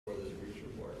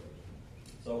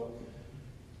So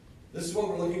this is what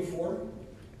we're looking for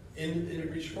in a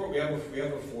breach report. We have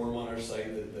a form on our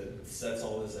site that sets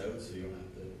all this out, so you don't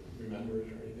have to remember it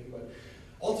or anything. But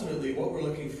ultimately, what we're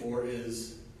looking for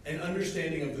is an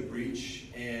understanding of the breach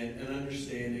and an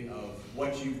understanding of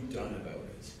what you've done about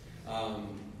it.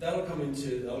 That'll come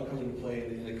into play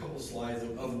in a couple slides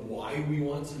of why we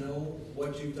want to know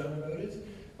what you've done about it.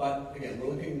 But again, we're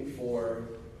looking for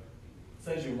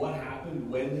essentially what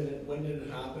happened, when did it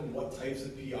happen, what types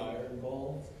of PI are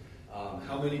involved,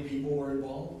 how many people were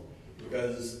involved,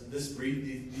 because these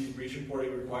breach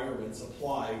reporting requirements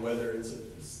apply whether it's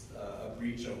a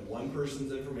breach of one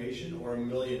person's information or 1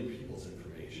 million people's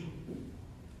information.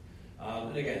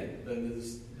 And again, then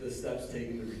there's the steps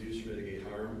taken to reduce or mitigate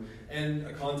harm, and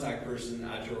a contact person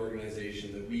at your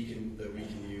organization that we can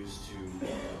use to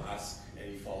ask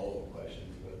any follow-up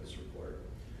questions about this report.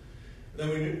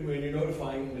 Then when you're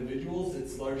notifying individuals,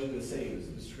 it's largely the same. It's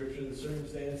the description of the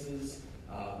circumstances,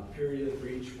 the period of the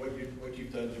breach, what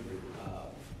you've done to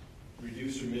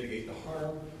reduce or mitigate the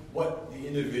harm, what the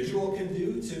individual can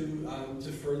do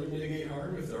to further mitigate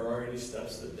harm if there are any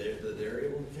steps that they're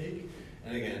able to take,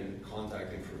 and again,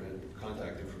 contact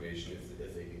information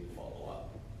if they need to follow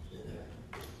up.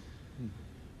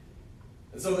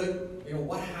 And so that,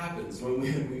 what happens when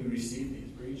we receive these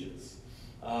breaches?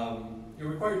 You're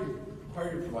required to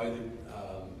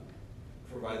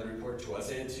provide the report to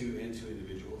us and to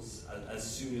individuals as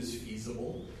soon as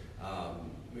feasible.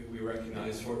 We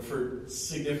recognize for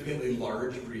significantly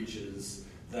large breaches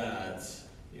that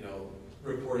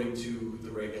reporting to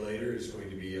the regulator is going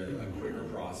to be a quicker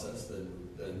process than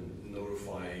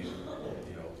notifying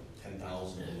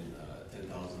 10,000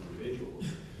 individuals.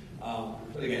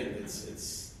 But again,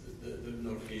 it's the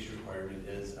notification requirement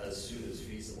is as soon as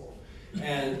feasible.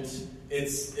 And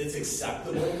it's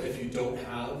acceptable if you don't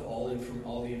have all the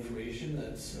information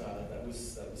that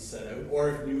was set out, or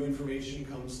if new information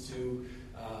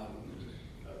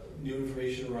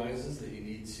arises that you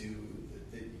need to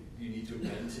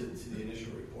amend to the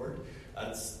initial report.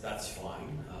 That's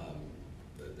fine.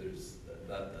 That's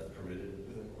permitted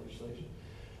within the legislation.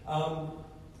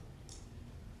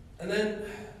 And then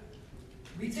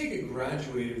we take a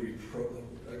graduated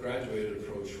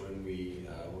approach when we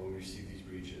receive these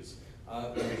breach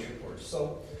reports.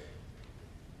 So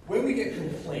when we get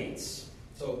complaints,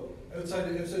 so outside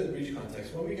the breach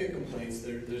context, when we get complaints,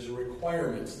 there's a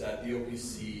requirement that the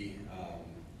OPC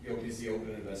open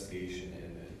an investigation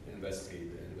and investigate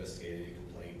any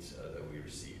complaint that we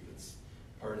receive. It's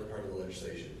part of the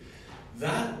legislation.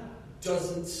 That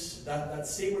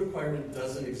same requirement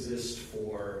doesn't exist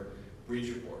for breach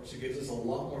reports. It gives us a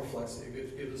lot more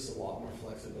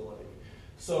flexibility.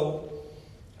 So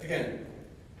again,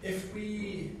 if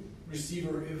we receive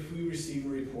a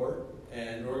report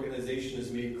and an organization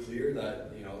has made clear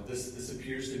that this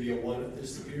appears to be a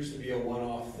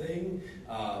one-off thing,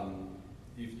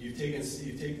 you've taken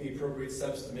the appropriate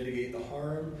steps to mitigate the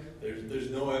harm. There's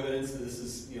no evidence that this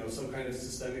is some kind of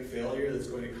systemic failure that's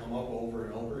going to come up over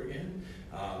and over again.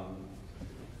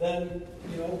 Then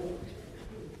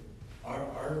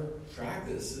our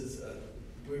practice is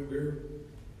we're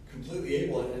completely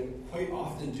able and quite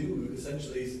often do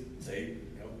essentially say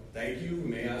thank you. We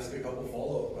may ask a couple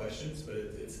follow-up questions, but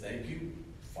it's thank you.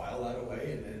 File that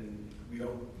away, and we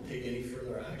don't take any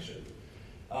further action.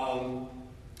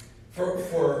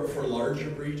 For larger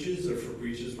breaches or for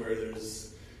breaches where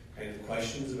there's kind of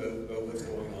questions about what's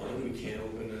going on, we can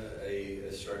open a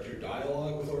structured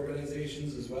dialogue with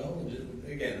organizations as well. And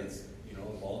again, it's a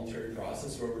voluntary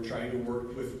process where we're trying to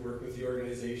work with the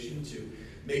organization to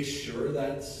make sure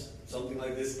that something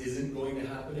like this isn't going to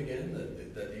happen again.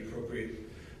 That the appropriate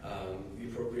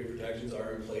protections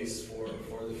are in place for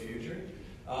the future.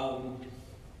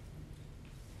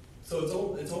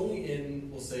 So it's only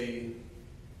in, we'll say,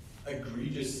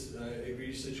 egregious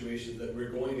situations that we're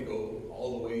going to go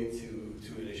all the way to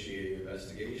initiating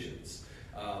investigations.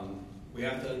 We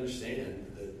have to understand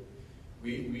that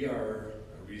we are a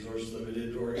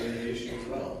resource-limited organization as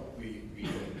well. We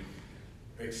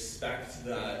expect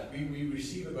that we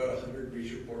receive about 100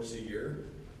 breach reports a year.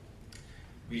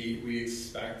 We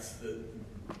expect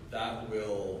that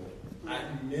will,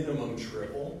 at minimum,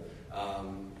 triple.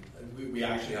 We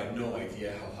actually have no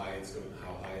idea how high it's going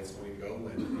to go.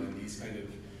 When these kind of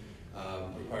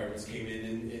requirements came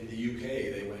in the UK,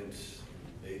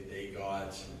 they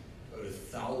got about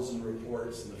 1,000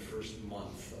 reports in the first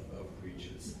month of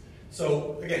breaches.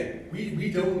 So again, we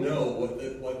don't know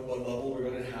what level we're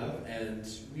going to have, and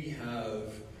we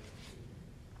have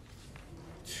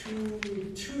two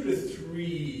to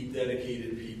three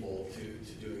dedicated people to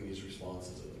doing these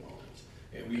responses at the moment.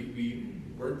 And we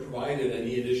weren't provided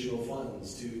any additional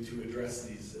funds to address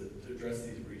these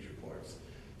breach reports.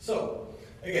 So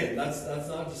again, that's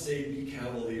not to say be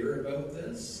cavalier about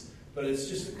this, but it's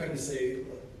just to kind of say,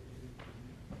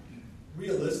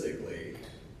 realistically,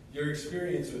 your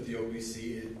experience with the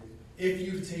OBC, if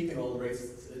you've taken all the right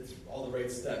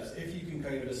steps, if you can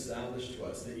kind of establish to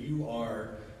us that you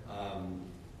are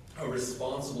a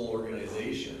responsible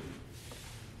organization,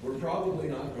 we're probably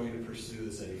not going to pursue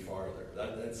this any farther.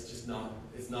 That's just not,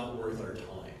 it's not worth our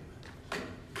time.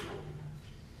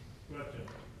 Question.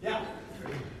 Yeah.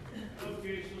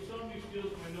 Okay, so somebody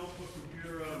steals my notebook,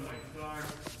 computer out of my car.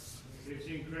 It's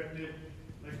encrypted.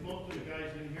 Like most of the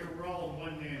guys in here, we're all a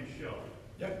one-man show.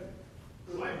 Yep.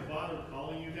 Do I bother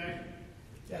calling you guys?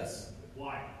 Yes.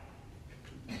 Why?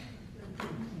 To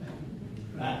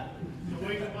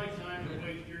waste my time, to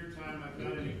waste your time. I've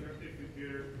got an encrypted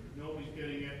computer. Nobody's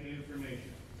getting at the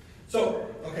information. So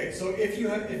okay, so if you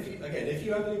have an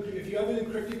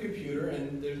encrypted computer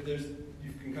and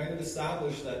you can kind of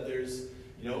establish that there's,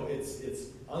 it's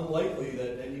unlikely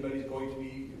that anybody's going to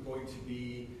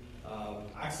be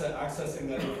accessing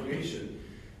that information,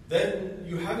 then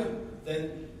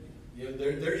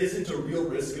there isn't a real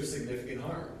risk of significant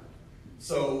harm.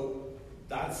 So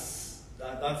that's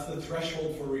the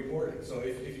threshold for reporting. So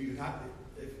if you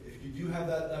do have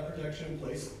that protection in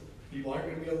place, people aren't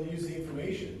going to be able to use the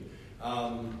information.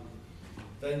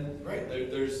 Then right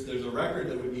there's a record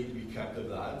that would need to be kept of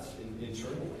that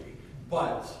internally,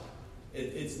 but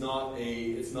it's not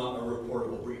a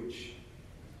reportable breach.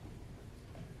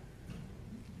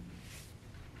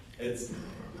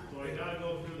 So I gotta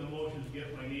go through the motions to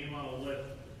get my name on a list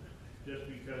just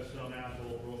because some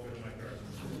asshole broke into my car.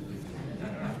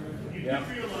 You do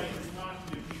realize you're talking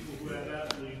to people who have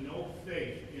absolutely no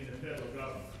faith in the federal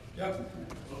government. Yep.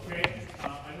 Okay?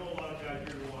 I know a lot of guys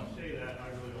here who want to say that. I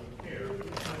really don't care.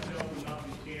 Myself am not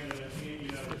in Canada, in the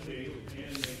United States,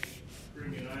 and the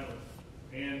Caribbean Islands.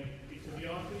 And to be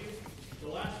honest with you,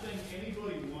 the last thing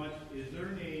anybody wants is their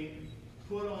name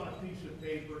put on a piece of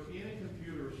paper in a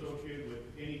computer associated with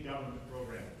any government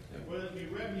program. Yep. Whether it be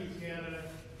Revenue Canada,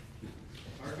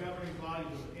 our governing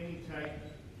bodies of any type.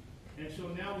 And so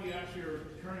now we actually are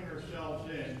turning ourselves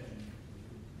in,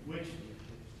 which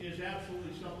is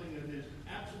absolutely something that is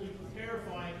absolutely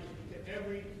terrifying to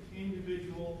every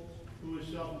individual who is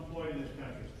self-employed in this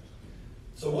country.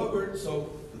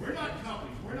 We're not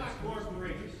companies, we're not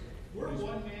corporations. We're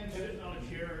one man sitting on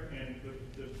a chair, and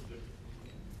the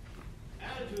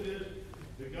attitude is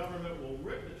the government will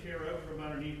rip the chair out from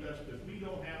underneath us because we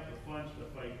don't have the funds to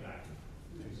fight back.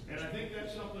 And I think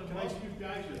that's something most of you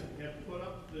guys have put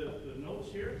up the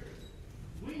notes here.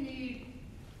 We need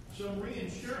some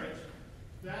reinsurance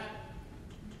that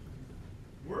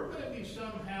we're going to be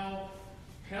somehow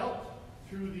helped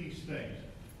through these things,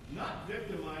 not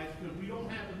victimized because we don't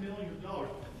have the millions of dollars.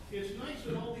 It's nice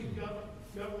that all these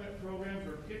government programs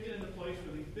are kicking into place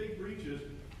for these big breaches.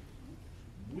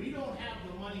 We don't have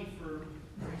the money for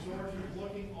resources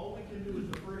looking. All we can do is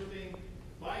the first thing,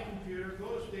 buy a computer,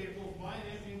 go to Staples, buy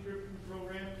an encryption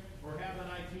program, or have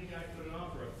an IT guy put it on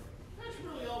for us. That's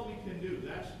really all we can do.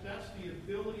 That's the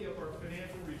ability of our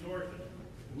financial resources.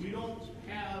 We don't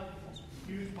have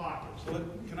huge pockets. Well,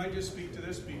 can I just speak to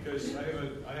this? Because I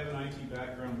have an IT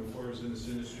background before I was in this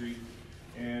industry,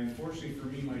 and fortunately for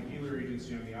me, my dealer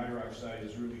agency on the IROC side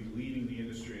is really leading the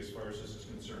industry as far as this is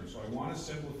concerned. So I want to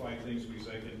simplify things because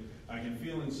I can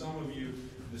feel in some of you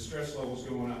the stress levels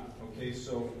going up. Okay,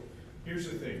 so here's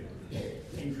the thing: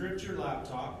 encrypt your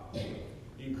laptop,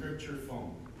 encrypt your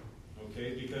phone.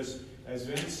 Okay, because as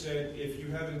Vance said, if you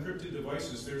have encrypted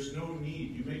devices, there's no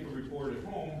need. You make a report at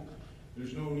home,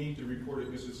 there's no need to report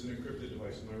it because it's an encrypted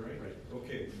device. Am I right? Right.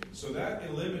 Okay, so that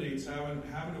eliminates having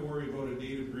to worry about a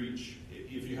data breach.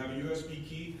 If you have a USB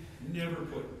key, never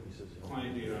put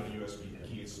client data on a USB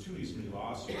key. It's too easily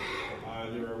lost.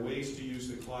 There are ways to use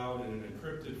the cloud in an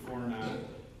encrypted format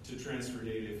to transfer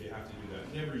data if you have to do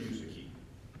that. Never use a key.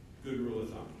 Good rule of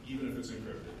thumb, even if it's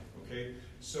encrypted. Okay?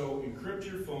 So encrypt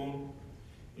your phone,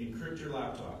 encrypt your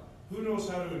laptop. Who knows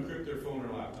how to encrypt their phone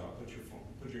or laptop?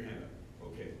 Put your hand up.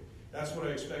 Okay. That's what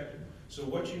I expected. So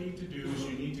what you need to do is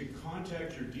you need to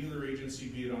contact your dealer agency,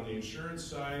 be it on the insurance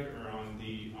side or on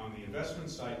the investment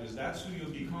side, because that's who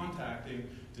you'll be contacting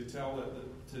to tell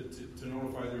to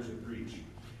notify there's a breach.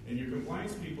 And your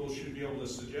compliance people should be able to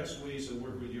suggest ways to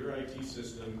work with your IT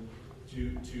system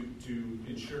to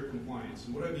ensure compliance.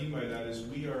 And what I mean by that is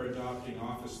we are adopting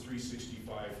Office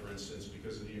 365, for instance,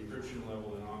 because of the encryption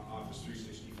level in Office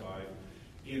 365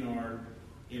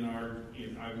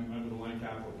 I'm with Align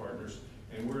Capital Partners,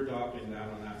 And we're adopting that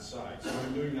on that side. So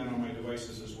I'm doing that on my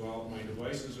devices as well. My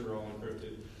devices are all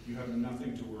encrypted. You have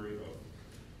nothing to worry about.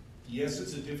 Yes,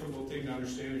 it's a difficult thing to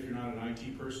understand if you're not an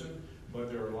IT person, but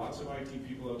there are lots of IT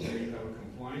people out there. You have a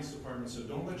compliance department, so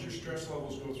don't let your stress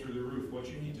levels go through the roof. What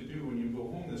you need to do when you go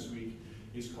home this week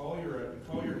is call your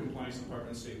compliance department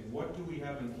and say, what do we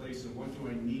have in place and what do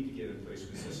I need to get in place?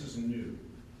 Because this is new,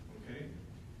 okay?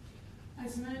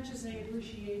 As much as I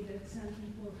appreciate that some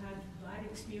people have bad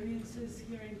experiences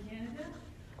here in Canada,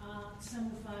 some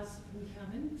of us, we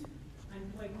haven't.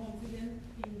 I'm quite confident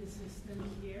in the system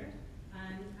here,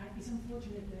 and it's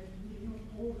unfortunate that we don't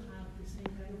all have the same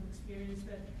kind of experience,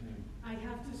 but I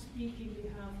have to speak in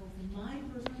behalf of my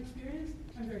personal experience.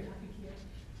 I'm very happy here.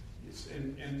 Yes,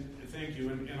 and thank you,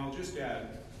 and I'll just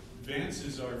add, Vance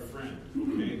is our friend,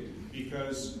 okay?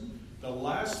 Because the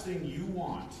last thing you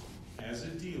want as a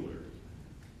dealer,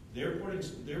 they're putting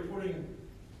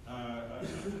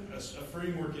a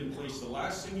framework in place. The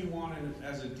last thing you want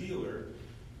as a dealer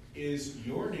is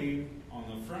your name on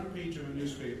the front page of a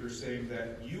newspaper saying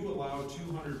that you allow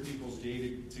 200 people's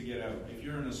data to get out. If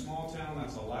you're in a small town,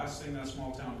 that's the last thing that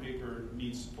small town paper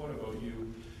needs to put about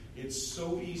you. It's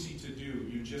so easy to do.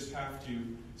 You just have to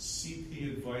seek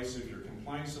the advice of your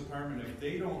compliance department. If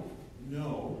they don't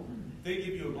know, they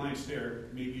give you a blank stare,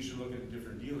 maybe you should look at a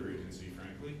different dealer agency,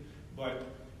 frankly. But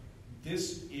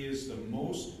this is the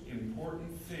most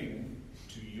important thing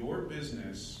to your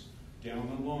business down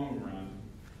the long run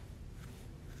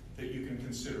that you can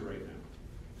consider right now.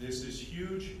 This is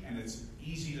huge and it's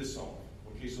easy to solve.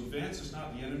 Okay, so Vance is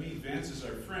not the enemy, Vance is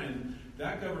our friend.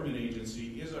 That government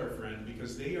agency is our friend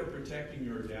because they are protecting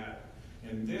your data.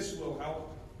 And this will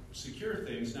help secure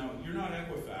things. Now, you're not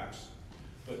Equifax,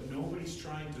 but nobody's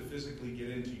trying to physically get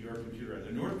into your computer.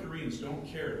 The North Koreans don't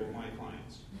care about my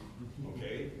clients.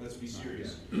 Okay, let's be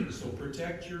serious. So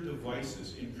protect your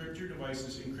devices,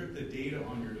 encrypt the data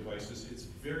on your devices. It's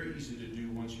very easy to do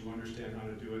once you understand how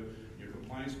to do it. Your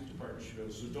compliance department should go.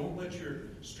 So don't let your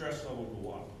stress level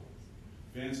go up.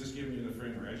 Vance has given you the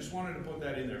framework. I just wanted to put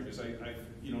that in there because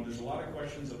there's a lot of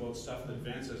questions about stuff that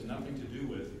Vance has nothing to do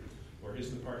with or his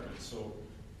department. So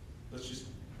let's just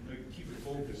keep it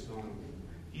focused on,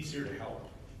 he's here to help.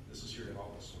 This is here to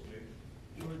help us, okay?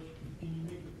 George, can you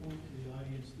make the point to the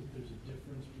audience that there's a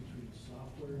difference between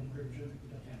software encryption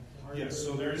and hardware? Yes,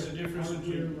 so there is a difference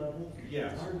between level.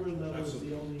 Yes, Hardware level absolutely.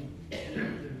 is the only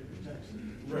thing that protects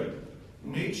it. Right.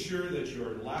 Make sure that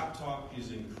your laptop is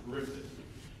encrypted.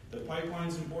 The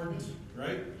pipeline's important,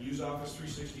 right? Use Office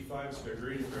 365, it's got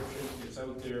great encryption, it's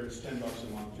out there, it's $10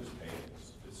 a month, just pay it.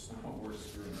 It's not worth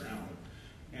screwing around with.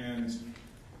 And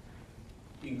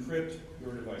encrypt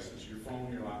your devices, your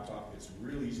phone, your laptop, it's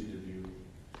real easy to do.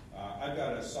 I've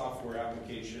got a software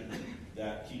application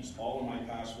that keeps all of my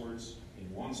passwords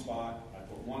in one spot. I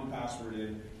put one password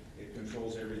in, it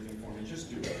controls everything for me. Just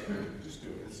do it. Just do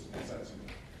it. It's that simple.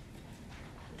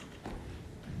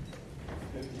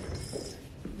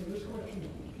 For this question,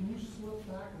 can you slip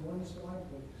back one slide,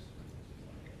 please?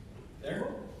 There?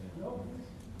 No.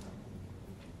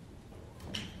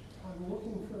 I'm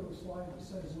looking for the slide that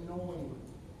says knowing.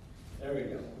 There we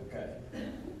go. Okay.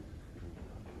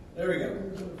 There we go.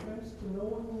 There's an offense to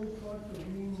knowingly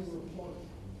contravening the report.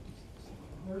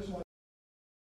 There's my